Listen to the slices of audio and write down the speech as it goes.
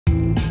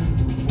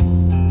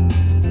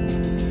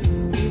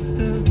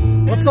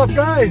What's up,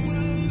 guys?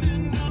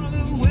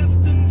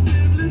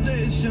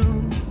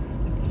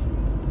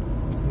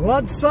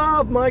 What's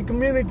up, my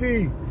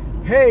community?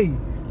 Hey,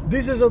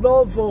 this is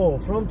Adolfo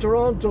from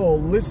Toronto,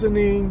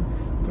 listening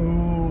to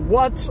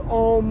What's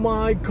on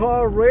My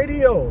Car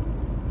Radio.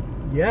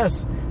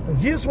 Yes, and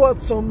here's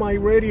what's on my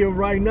radio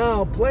right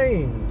now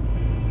playing.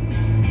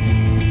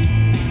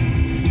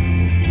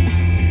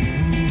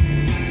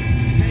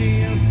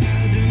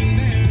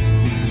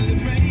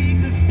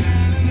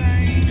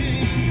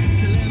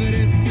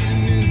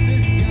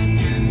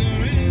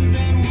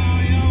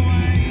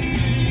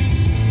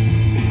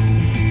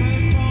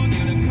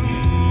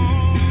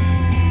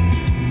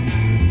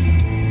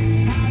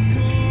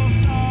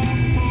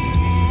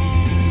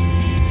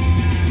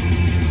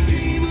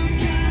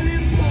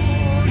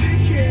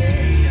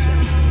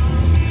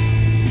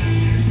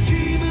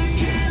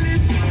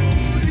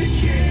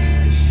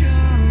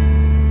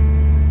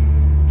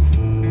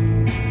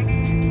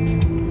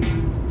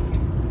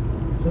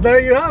 So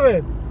there you have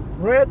it,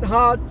 Red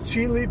Hot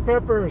Chili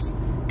Peppers,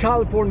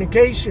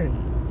 Californication.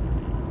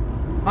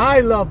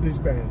 I love this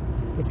band.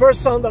 The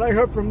first song that I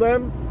heard from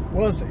them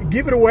was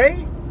Give It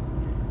Away,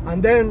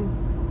 and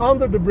then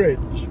Under the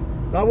Bridge.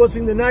 That was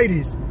in the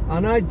 90s,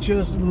 and I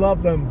just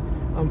love them.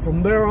 And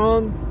from there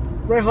on,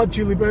 Red Hot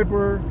Chili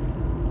Pepper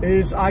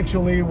is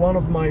actually one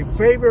of my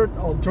favorite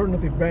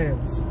alternative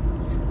bands.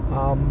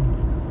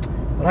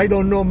 But I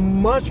don't know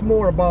much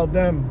more about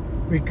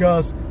them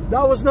because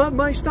that was not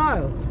my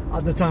style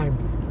at the time.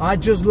 I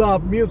just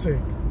love music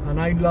and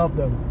I love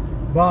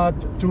them.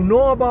 But to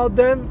know about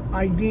them,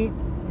 I need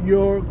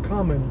your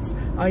comments.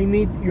 I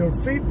need your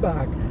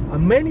feedback.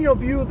 And many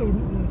of you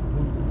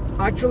who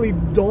actually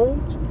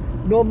don't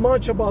know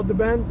much about the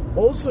band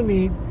also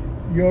need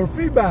your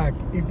feedback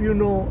if you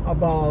know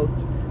about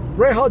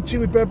Red Hot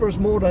Chili Peppers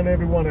more than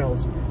everyone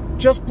else.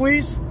 Just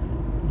please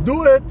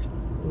do it.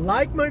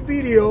 Like my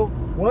video.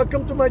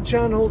 Welcome to my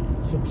channel.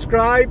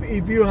 Subscribe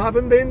if you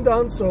haven't been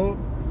done so.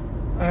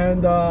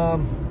 And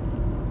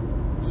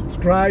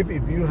subscribe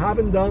if you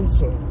haven't done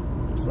so.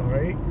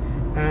 Sorry.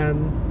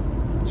 And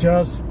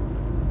just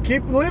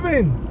keep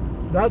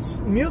living. That's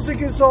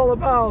music is all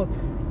about.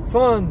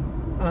 Fun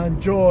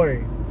and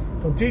joy.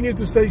 Continue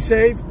to stay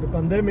safe. The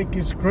pandemic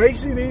is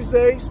crazy these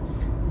days.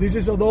 This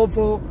is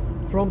Adolfo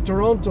from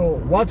Toronto.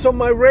 What's on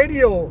my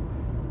radio?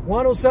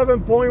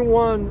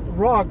 107.1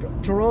 Rock,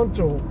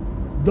 Toronto.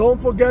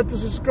 Don't forget to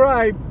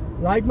subscribe,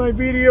 like my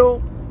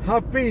video.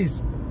 Have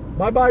peace.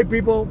 Bye-bye,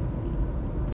 people.